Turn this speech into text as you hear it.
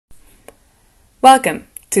Welcome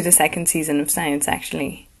to the second season of Science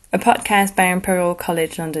Actually, a podcast by Imperial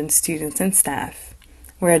College London students and staff.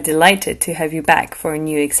 We're delighted to have you back for a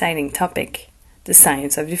new exciting topic, the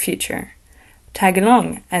science of the future. Tag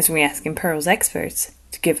along as we ask Imperial's experts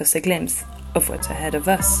to give us a glimpse of what's ahead of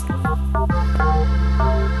us.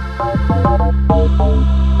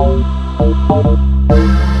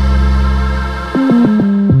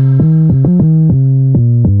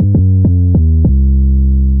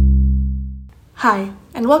 Hi,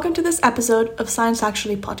 and welcome to this episode of Science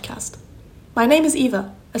Actually podcast. My name is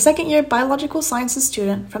Eva, a second-year biological sciences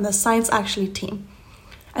student from the Science Actually team.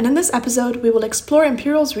 And in this episode, we will explore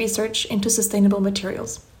Imperial's research into sustainable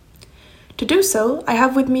materials. To do so, I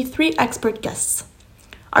have with me three expert guests.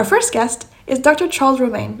 Our first guest is Dr. Charles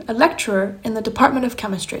Romain, a lecturer in the Department of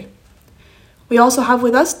Chemistry. We also have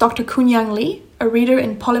with us Dr. Kunyang Li, a reader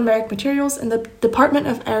in polymeric materials in the Department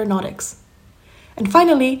of Aeronautics. And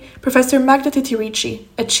finally, Professor Magda Titirici,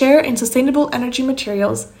 a chair in Sustainable Energy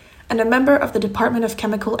Materials and a member of the Department of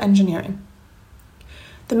Chemical Engineering.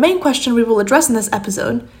 The main question we will address in this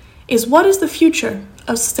episode is what is the future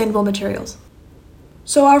of sustainable materials?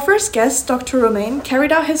 So our first guest, Dr. Romain,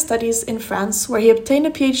 carried out his studies in France, where he obtained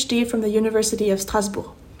a PhD from the University of Strasbourg.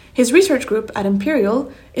 His research group at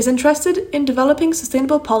Imperial is interested in developing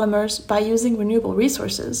sustainable polymers by using renewable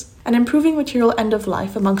resources and improving material end of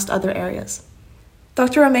life, amongst other areas.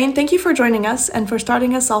 Dr. Romain, thank you for joining us and for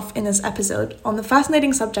starting us off in this episode on the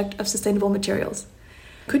fascinating subject of sustainable materials.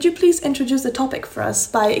 Could you please introduce the topic for us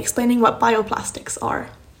by explaining what bioplastics are?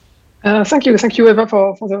 Thank you, Eva,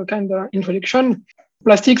 for the kind introduction.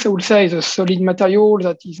 Plastics, I would say, is a solid material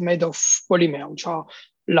that is made of polymer, which are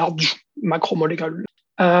large macromolecules.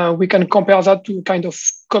 We can compare that to a kind of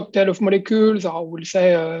cocktail of molecules, or I will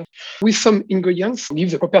say with some ingredients to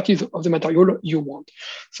give the properties of the material you want.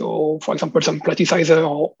 So, for example, some plasticizer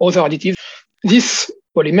or other additives. This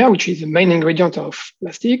polymer, which is the main ingredient of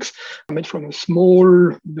plastics, made from a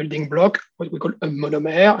small building block, what we call a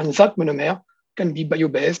monomer, and that monomer can be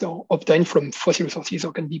bio-based or obtained from fossil resources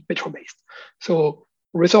or can be petro-based. So,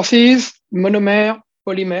 resources, monomer,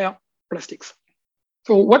 polymer, plastics.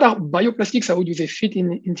 So what are bioplastics? How do they fit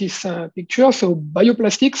in this picture? So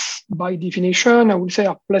bioplastics, by definition, I would say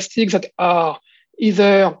are plastics that are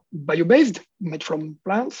either bio-based, made from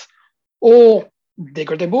plants, or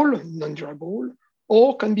degradable, non-durable,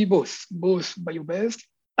 or can be both bio-based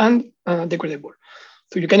and degradable.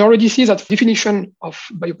 So you can already see that the definition of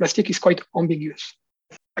bioplastic is quite ambiguous.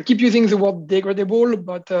 I keep using the word degradable,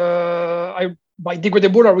 but by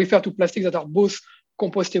degradable, I refer to plastics that are both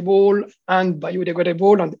compostable and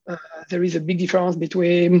biodegradable, and there is a big difference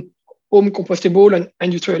between home compostable and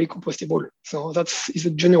industrially compostable. So that is a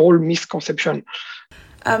general misconception.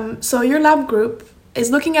 So your lab group is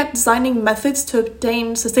looking at designing methods to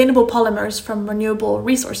obtain sustainable polymers from renewable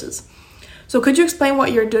resources. So could you explain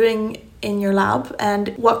what you're doing in your lab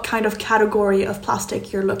and what kind of category of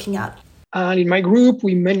plastic you're looking at? And in my group,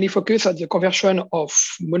 we mainly focus on the conversion of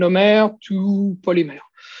monomer to polymer.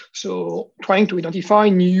 So trying to identify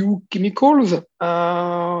new chemicals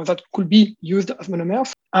that could be used as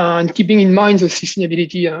monomers. And keeping in mind the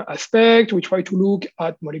sustainability aspect, we try to look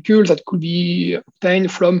at molecules that could be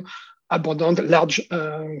obtained from abundant large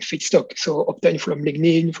feedstock. So obtained from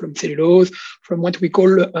lignin, from cellulose, from what we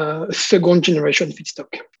call a second generation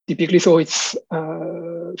feedstock. Typically, so it's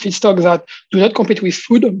feedstock that do not compete with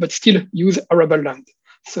food, but still use arable land.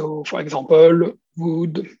 So for example,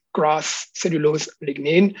 wood, grass, cellulose,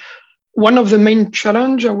 lignin. One of the main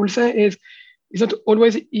challenge, I will say, is it's not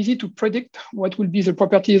always easy to predict what will be the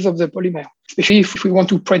properties of the polymer, especially if we want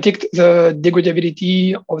to predict the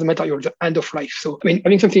degradability of the material, the end of life. So,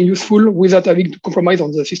 having something useful without having to compromise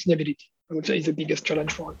on the sustainability, I would say, is the biggest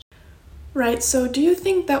challenge for us. Right. So do you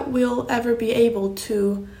think that we'll ever be able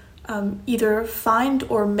to either find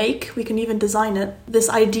or make, we can even design it, this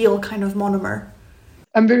ideal kind of monomer?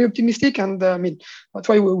 I'm very optimistic, and that's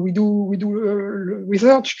why we do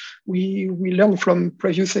research. We learn from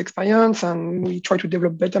previous experience, and we try to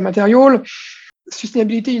develop better material.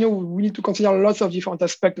 Sustainability, we need to consider lots of different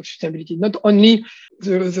aspects of sustainability. Not only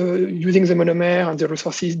the using the monomer and the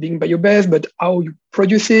resources being bio-based, but how you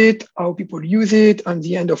produce it, how people use it, and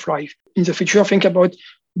the end of life. In the future, think about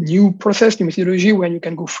new process, new methodology, where you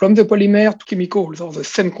can go from the polymer to chemicals or the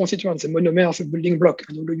same constituents, the monomer, the building block,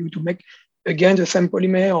 and allow you to make again the same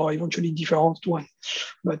polymer or eventually different one.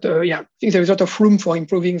 But I think there is a lot of room for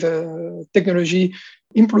improving the technology,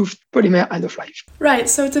 improve polymer end of life. Right,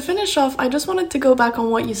 so to finish off, I just wanted to go back on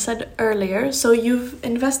what you said earlier. So you've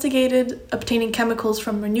investigated obtaining chemicals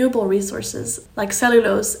from renewable resources like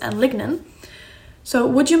cellulose and lignin. So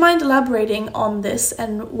would you mind elaborating on this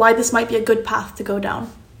and why this might be a good path to go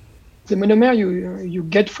down? The monomer you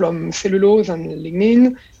get from cellulose and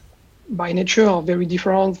lignin by nature are very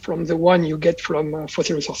different from the one you get from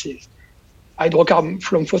fossil resources. Hydrocarbon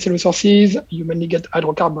from fossil resources, you mainly get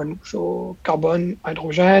hydrocarbon, so carbon,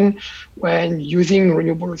 hydrogen. When using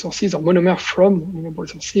renewable resources or monomer from renewable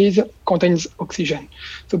resources contains oxygen.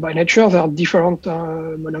 So by nature, there are different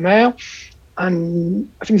monomer.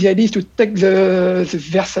 And I think the idea is to take the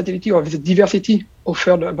versatility or the diversity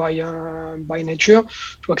offered by nature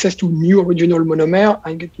to access to new original monomer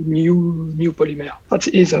and get to new polymer. That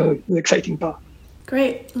is the exciting part.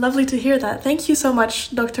 Great. Lovely to hear that. Thank you so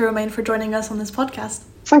much, Dr. Romain, for joining us on this podcast.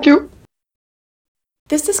 Thank you.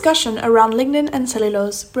 This discussion around lignin and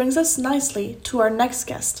cellulose brings us nicely to our next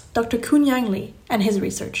guest, Dr. Kunyang Li, and his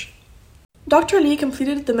research. Dr. Li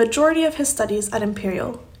completed the majority of his studies at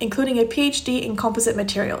Imperial, including a PhD in composite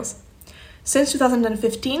materials. Since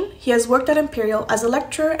 2015, he has worked at Imperial as a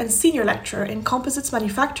lecturer and senior lecturer in composites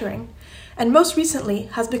manufacturing, and most recently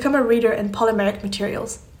has become a reader in polymeric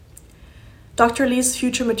materials. Dr. Li's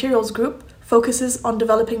Future Materials Group focuses on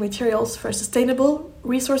developing materials for a sustainable,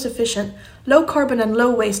 resource-efficient, low-carbon and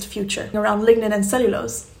low-waste future around lignin and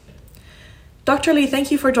cellulose. Dr. Li,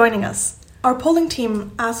 thank you for joining us. Our polling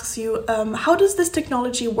team asks you, how does this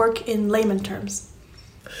technology work in layman terms?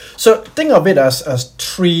 So think of it as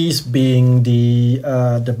trees being the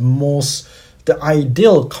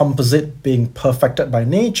ideal composite being perfected by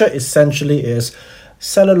nature. Essentially is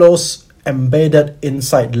cellulose embedded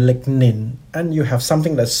inside lignin, and you have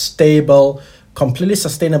something that's stable, completely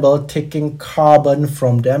sustainable, taking carbon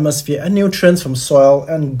from the atmosphere and nutrients from soil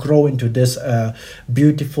and grow into this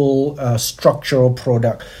beautiful structural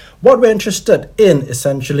product. What we're interested in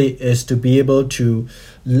essentially is to be able to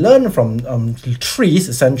learn from trees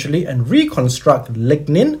essentially and reconstruct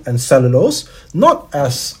lignin and cellulose, not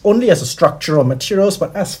as only as a structural materials,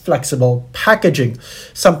 but as flexible packaging,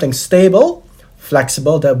 something stable,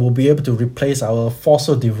 flexible that will be able to replace our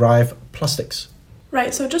fossil-derived plastics.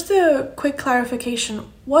 Right, so just a quick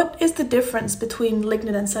clarification. What is the difference between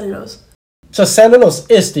lignin and cellulose? So cellulose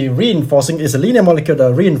is a linear molecule,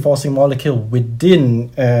 the reinforcing molecule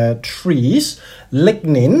within trees.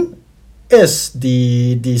 Lignin is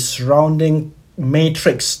the surrounding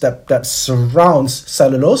matrix that surrounds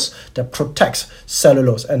cellulose, that protects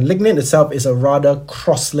cellulose. And lignin itself is a rather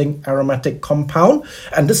cross-linked aromatic compound.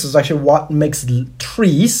 And this is actually what makes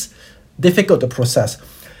trees difficult to process.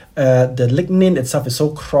 The lignin itself is so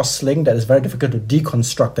cross-linked that it's very difficult to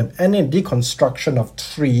deconstruct them. Any deconstruction of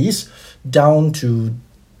trees down to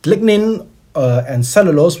lignin and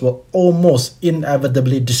cellulose will almost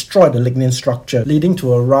inevitably destroy the lignin structure, leading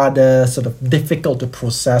to a rather sort of difficult to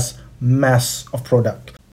process mass of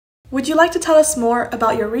product. Would you like to tell us more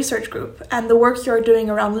about your research group and the work you're doing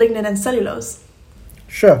around lignin and cellulose?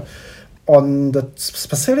 Sure.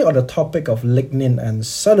 Specifically on the topic of lignin and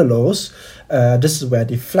cellulose, this is where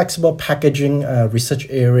the flexible packaging research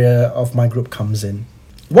area of my group comes in.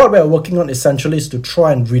 What we're working on essentially is to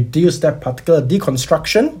try and reduce that particular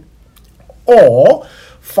deconstruction or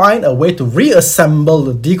find a way to reassemble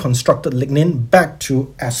the deconstructed lignin back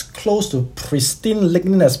to as close to pristine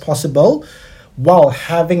lignin as possible while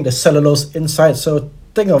having the cellulose inside. So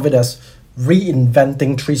think of it as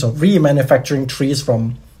reinventing trees or remanufacturing trees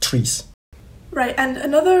from trees. Right, and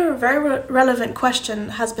another very relevant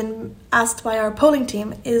question has been asked by our polling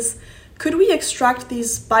team is, could we extract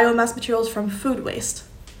these biomass materials from food waste?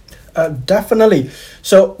 Definitely.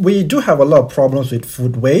 So we do have a lot of problems with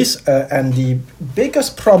food waste, and the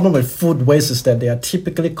biggest problem with food waste is that they are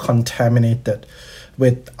typically contaminated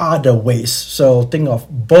with other waste. So think of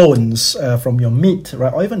bones from your meat,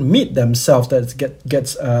 right, or even meat themselves that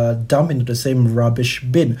gets dumped into the same rubbish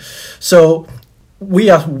bin. So we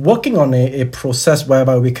are working on a process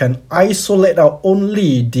whereby we can isolate out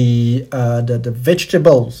only the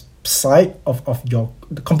vegetables side of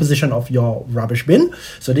the composition of your rubbish bin.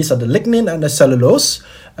 So these are the lignin and the cellulose,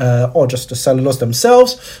 or just the cellulose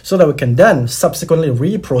themselves, so that we can then subsequently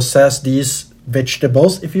reprocess these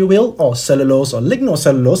vegetables, if you will, or cellulose or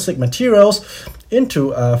lignocellulosic materials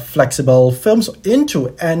into flexible films,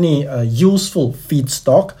 into any useful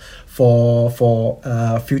feedstock for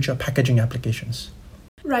future packaging applications.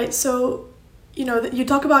 Right, so you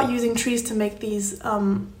talk about using trees to make these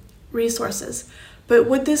resources, but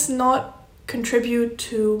would this not contribute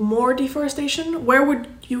to more deforestation? Where would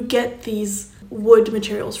you get these wood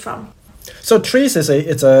materials from? So trees is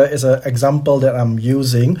a example that I'm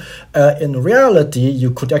using. In reality,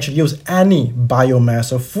 you could actually use any biomass.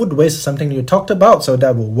 So food waste is something you talked about, so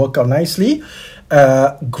that will work out nicely.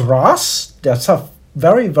 Grass, there are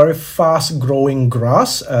very, very fast growing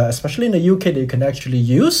grass, especially in the UK, that you can actually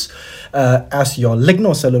use as your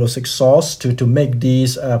lignocellulosic source to make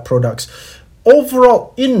these products.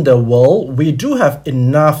 Overall, in the world, we do have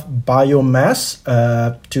enough biomass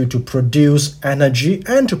to produce energy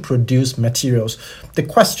and to produce materials. The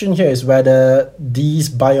question here is whether these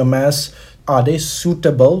biomass, are they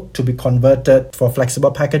suitable to be converted for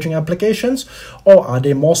flexible packaging applications, or are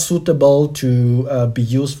they more suitable to be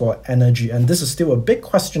used for energy? And this is still a big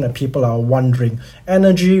question that people are wondering.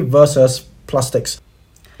 Energy versus plastics.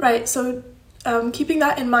 Right, so keeping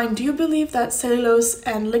that in mind, do you believe that cellulose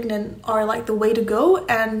and lignin are like the way to go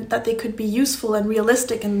and that they could be useful and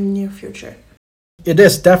realistic in the near future? It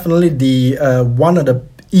is definitely the one of the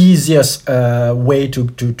easiest way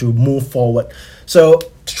to move forward. So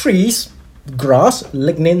trees, grass,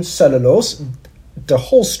 lignin, cellulose, the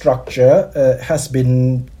whole structure has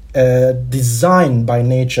been designed by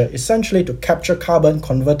nature essentially to capture carbon,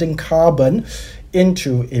 converting carbon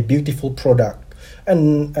into a beautiful product.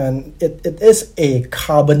 And it is a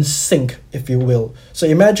carbon sink, if you will. So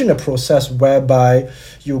imagine a process whereby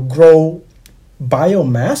you grow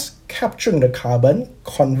biomass, capturing the carbon,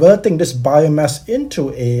 converting this biomass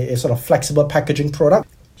into a sort of flexible packaging product.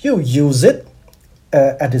 You use it.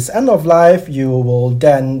 At its end of life, you will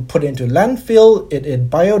then put it into landfill. It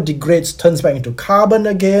biodegrades, turns back into carbon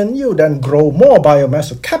again. You then grow more biomass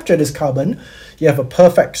to capture this carbon. You have a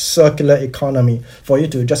perfect circular economy for you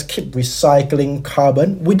to just keep recycling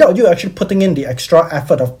carbon without you actually putting in the extra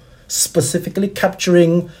effort of specifically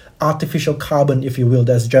capturing artificial carbon, if you will,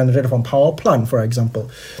 that's generated from power plant, for example.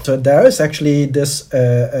 So there is actually this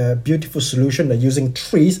beautiful solution that using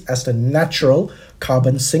trees as the natural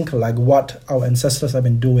carbon sink, like what our ancestors have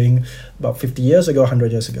been doing about 50 years ago,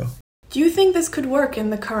 100 years ago. Do you think this could work in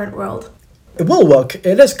the current world? It will work.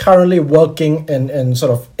 It is currently working in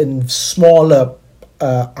smaller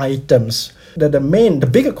items. The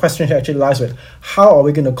bigger question here actually lies with how are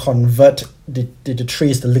we going to convert the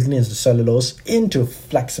trees, the lignins, the cellulose into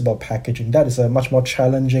flexible packaging. That is a much more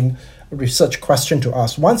challenging research question to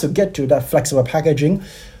ask. Once you get to that flexible packaging,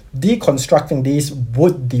 deconstructing these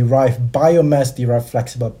would derive biomass-derived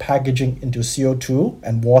flexible packaging into CO2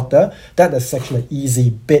 and water. That is actually an easy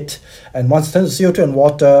bit. And once it turns to CO2 and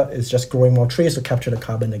water, it's just growing more trees to capture the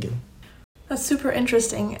carbon again. That's super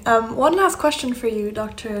interesting. One last question for you,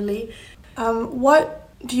 Dr. Lee. What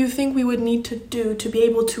do you think we would need to do to be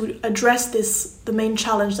able to address the main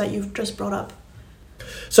challenge that you've just brought up?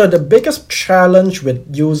 So the biggest challenge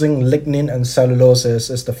with using lignin and cellulose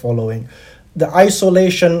is the following. The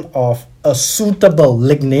isolation of a suitable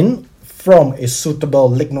lignin from a suitable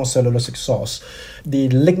lignocellulosic source. The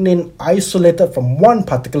lignin isolated from one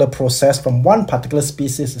particular process, from one particular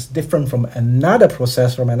species, is different from another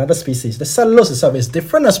process from another species. The cellulose itself is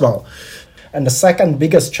different as well. And the second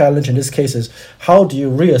biggest challenge in this case is how do you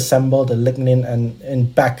reassemble the lignin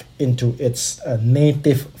and back into its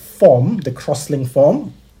native form, the cross-linked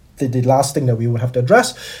form. The last thing that we would have to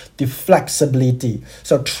address, the flexibility.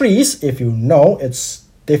 So trees, if you know, it's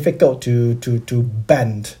difficult to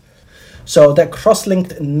bend. So that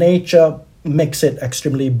cross-linked nature makes it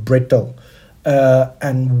extremely brittle.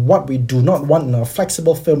 And what we do not want in a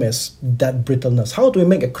flexible film is that brittleness. How do we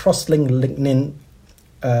make a cross-linked lignin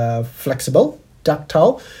flexible,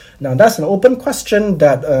 ductile? Now that's an open question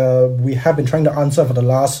that we have been trying to answer for the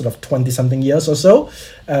last sort of 20-something years or so.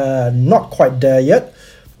 Not quite there yet.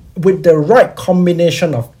 With the right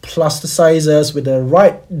combination of plasticizers, with the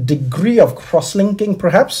right degree of cross-linking,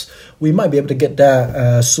 perhaps, we might be able to get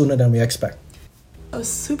there sooner than we expect. Oh,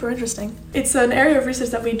 super interesting. It's an area of research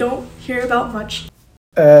that we don't hear about much.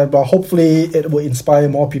 But hopefully it will inspire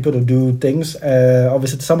more people to do things.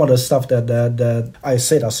 Obviously, some of the stuff that I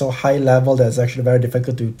said are so high level that it's actually very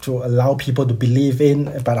difficult to allow people to believe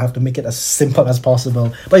in, but I have to make it as simple as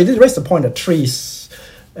possible. But you did raise the point that trees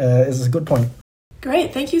is a good point.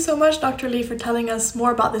 Great. Thank you so much, Dr. Lee, for telling us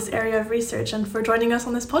more about this area of research and for joining us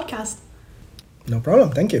on this podcast. No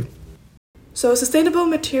problem. Thank you. So sustainable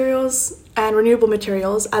materials and renewable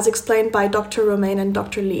materials, as explained by Dr. Romain and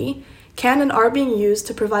Dr. Lee, can and are being used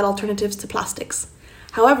to provide alternatives to plastics.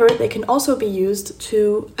 However, they can also be used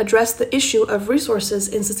to address the issue of resources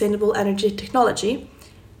in sustainable energy technology.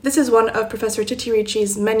 This is one of Professor Titi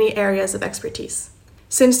Ricci's many areas of expertise.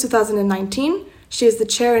 Since 2019, she is the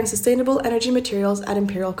chair in Sustainable Energy Materials at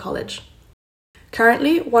Imperial College.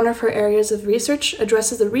 Currently, one of her areas of research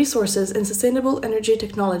addresses the resources in sustainable energy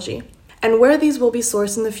technology and where these will be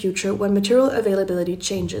sourced in the future when material availability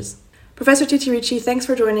changes. Professor Titi Ricci, thanks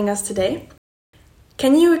for joining us today.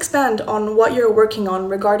 Can you expand on what you're working on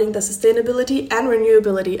regarding the sustainability and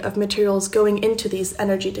renewability of materials going into these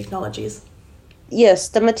energy technologies? Yes,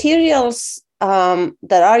 the materials that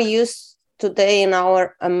are used today in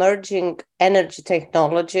our emerging energy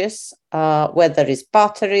technologies, whether it's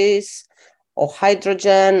batteries or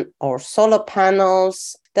hydrogen or solar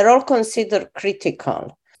panels, they're all considered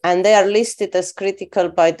critical, and they are listed as critical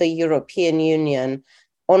by the European Union.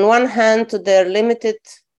 On one hand, to their limited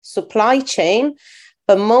supply chain,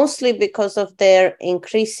 but mostly because of their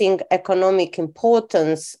increasing economic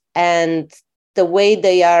importance and the way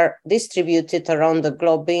they are distributed around the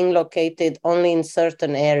globe, being located only in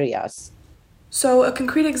certain areas. So, a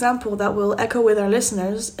concrete example that will echo with our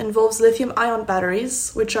listeners involves lithium-ion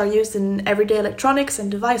batteries, which are used in everyday electronics and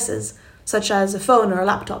devices, such as a phone or a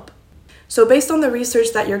laptop. So, based on the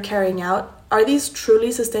research that you're carrying out, are these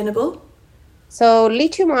truly sustainable? So,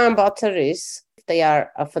 lithium-ion batteries, they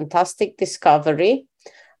are a fantastic discovery,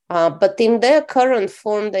 but in their current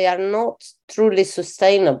form, they are not truly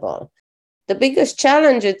sustainable. The biggest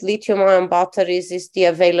challenge with lithium-ion batteries is the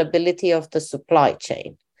availability of the supply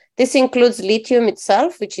chain. This includes lithium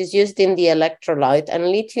itself, which is used in the electrolyte, and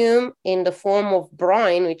lithium in the form of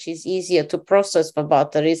brine, which is easier to process for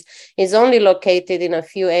batteries, is only located in a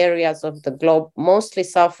few areas of the globe, mostly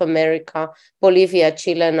South America, Bolivia,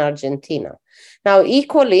 Chile, and Argentina. Now,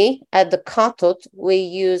 equally, at the cathode, we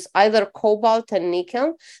use either cobalt and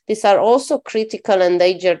nickel. These are also critical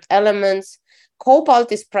endangered elements.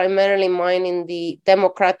 Cobalt is primarily mined in the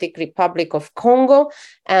Democratic Republic of Congo,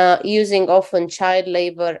 using often child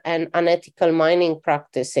labor and unethical mining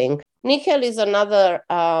practicing. Nickel is another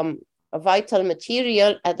vital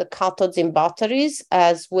material at the cathodes in batteries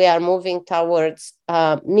as we are moving towards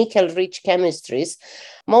nickel-rich chemistries.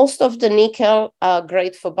 Most of the nickel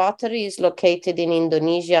grade for battery is located in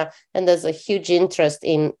Indonesia, and there's a huge interest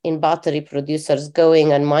in battery producers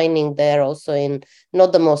going and mining there also in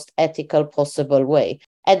not the most ethical possible way.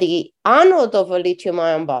 At the anode of a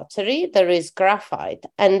lithium-ion battery, there is graphite,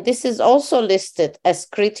 and this is also listed as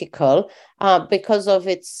critical because of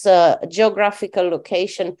its geographical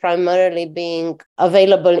location primarily being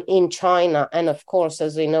available in China. And of course,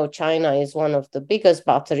 as we know, China is one of the biggest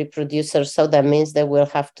battery producers, so that means they will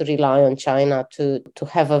have to rely on China to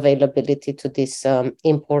have availability to this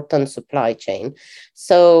important supply chain.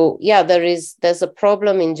 So yeah, there's a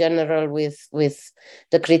problem in general with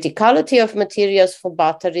the criticality of materials for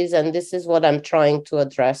batteries, and this is what I'm trying to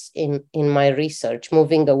address in my research,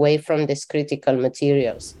 moving away from these critical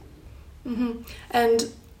materials. Mm-hmm.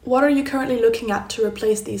 And what are you currently looking at to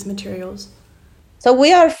replace these materials? So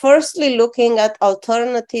we are firstly looking at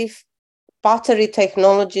alternative battery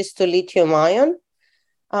technologies to lithium-ion.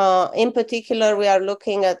 In particular, we are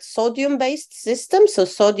looking at sodium-based systems, so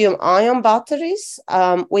sodium-ion batteries,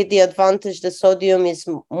 with the advantage that sodium is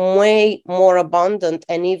way more abundant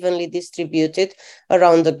and evenly distributed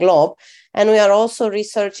around the globe. And we are also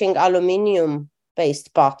researching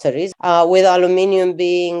aluminium-based batteries, with aluminium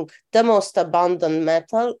being the most abundant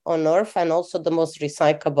metal on Earth and also the most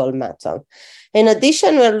recyclable metal. In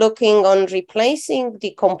addition, we're looking on replacing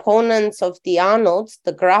the components of the anodes,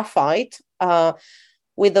 the graphite,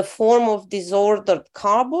 with a form of disordered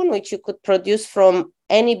carbon, which you could produce from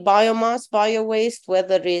any biomass, bio-waste,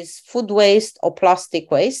 whether it's food waste or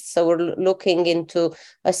plastic waste. So we're looking into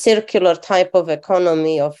a circular type of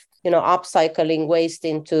economy of, upcycling waste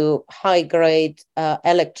into high-grade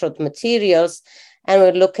electrode materials. And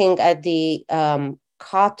we're looking at the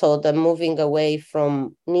cathode and moving away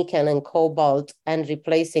from nickel and cobalt and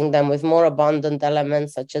replacing them with more abundant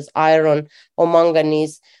elements such as iron or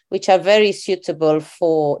manganese, which are very suitable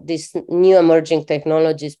for these new emerging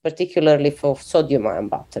technologies, particularly for sodium-ion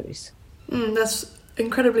batteries. That's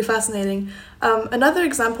incredibly fascinating. Another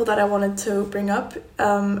example that I wanted to bring up,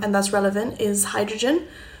 and that's relevant, is hydrogen.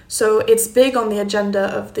 So it's big on the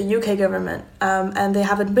agenda of the UK government, and they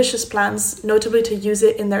have ambitious plans, notably to use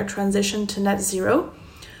it in their transition to net zero.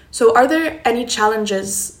 So are there any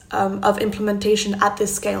challenges of implementation at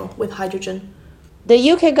this scale with hydrogen?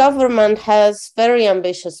 The UK government has very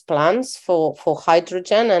ambitious plans for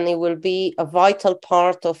hydrogen, and it will be a vital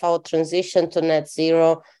part of our transition to net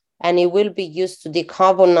zero, and it will be used to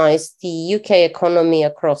decarbonize the UK economy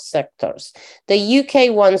across sectors. The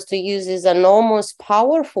UK wants to use its enormous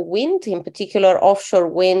power for wind, in particular offshore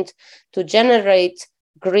wind, to generate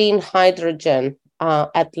green hydrogen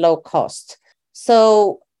at low cost.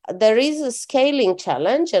 So there is a scaling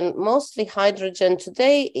challenge, and mostly hydrogen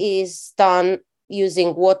today is done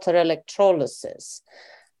using water electrolysis.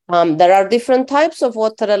 There are different types of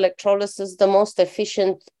water electrolysis. The most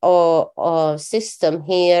efficient system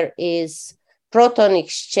here is proton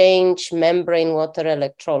exchange membrane water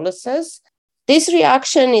electrolysis. This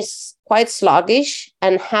reaction is quite sluggish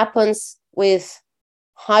and happens with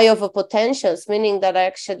high overpotentials, meaning that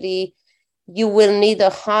actually you will need a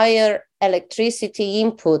higher electricity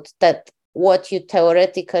input that what you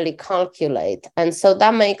theoretically calculate. And so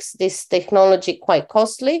that makes this technology quite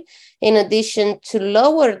costly. In addition to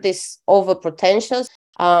lower this overpotentials,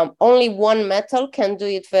 only one metal can do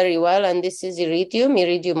it very well, and this is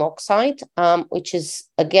iridium oxide, which is,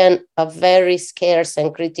 again, a very scarce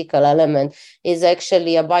and critical element, is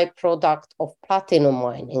actually a byproduct of platinum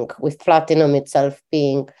mining, with platinum itself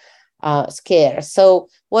being scarce. So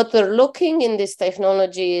what we're looking in this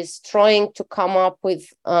technology is trying to come up with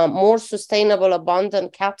more sustainable,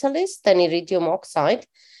 abundant catalysts than iridium oxide.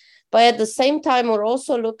 But at the same time, we're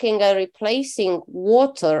also looking at replacing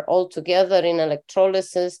water altogether in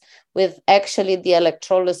electrolysis with actually the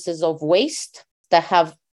electrolysis of waste that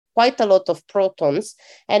have quite a lot of protons.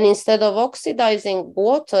 And instead of oxidizing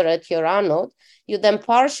water at your anode, you then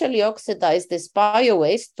partially oxidize this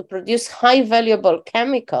bio-waste to produce high valuable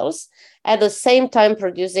chemicals, at the same time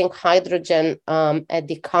producing hydrogen at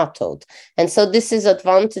the cathode. And so this is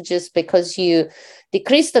advantageous because you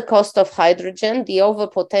decrease the cost of hydrogen. The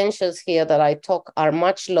overpotentials here that I talk are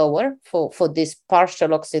much lower for this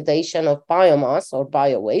partial oxidation of biomass or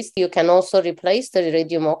bio-waste. You can also replace the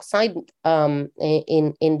iridium oxide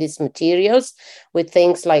in these materials with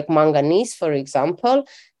things like manganese, for example.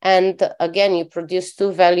 And again, you produce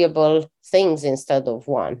two valuable things instead of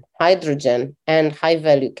one, hydrogen and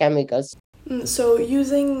high-value chemicals. So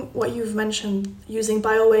using what you've mentioned, using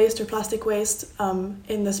bio-waste or plastic waste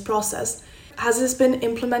in this process, has this been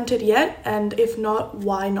implemented yet? And if not,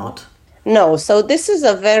 why not? No, so this is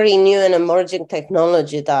a very new and emerging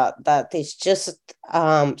technology that is just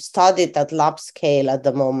studied at lab scale at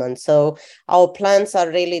the moment. So our plans are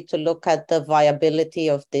really to look at the viability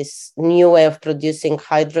of this new way of producing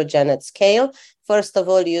hydrogen at scale. First of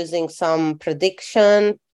all, using some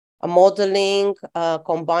prediction, modeling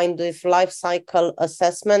combined with life cycle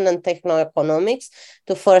assessment and technoeconomics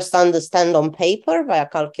to first understand on paper via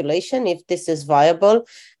calculation if this is viable,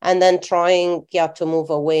 and then trying to move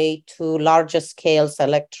away to larger scales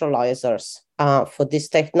electrolyzers for this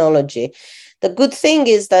technology. The good thing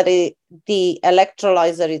is that the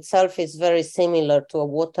electrolyzer itself is very similar to a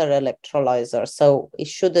water electrolyzer, so it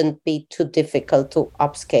shouldn't be too difficult to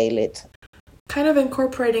upscale it. Kind of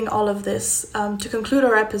incorporating all of this, to conclude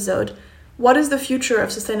our episode, what is the future of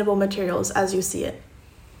sustainable materials as you see it?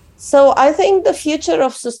 So I think the future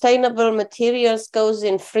of sustainable materials goes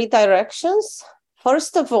in three directions.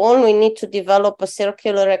 First of all, we need to develop a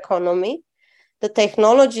circular economy. The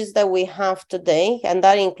technologies that we have today, and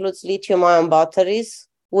that includes lithium-ion batteries,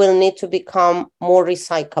 will need to become more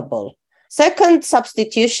recyclable. Second,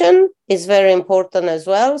 substitution is very important as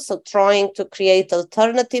well. So trying to create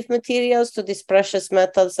alternative materials to these precious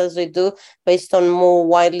metals as we do based on more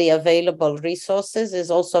widely available resources is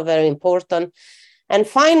also very important. And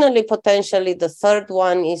finally, potentially the third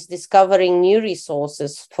one is discovering new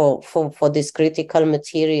resources for these critical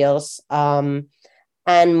materials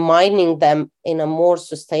and mining them in a more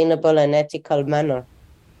sustainable and ethical manner.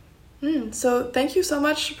 So thank you so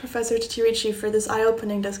much, Professor Titiricci, for this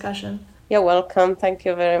eye-opening discussion. You're welcome. Thank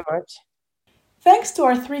you very much. Thanks to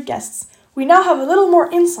our three guests, we now have a little more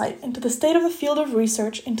insight into the state of the field of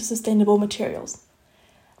research into sustainable materials.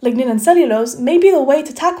 Lignin and cellulose may be the way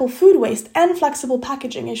to tackle food waste and flexible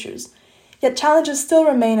packaging issues, yet challenges still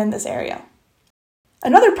remain in this area.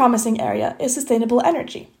 Another promising area is sustainable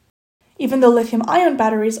energy. Even though lithium-ion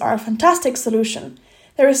batteries are a fantastic solution,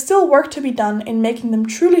 there is still work to be done in making them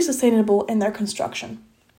truly sustainable in their construction.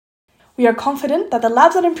 We are confident that the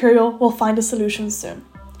labs at Imperial will find a solution soon.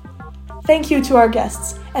 Thank you to our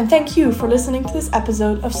guests, and thank you for listening to this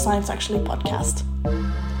episode of Science Actually Podcast.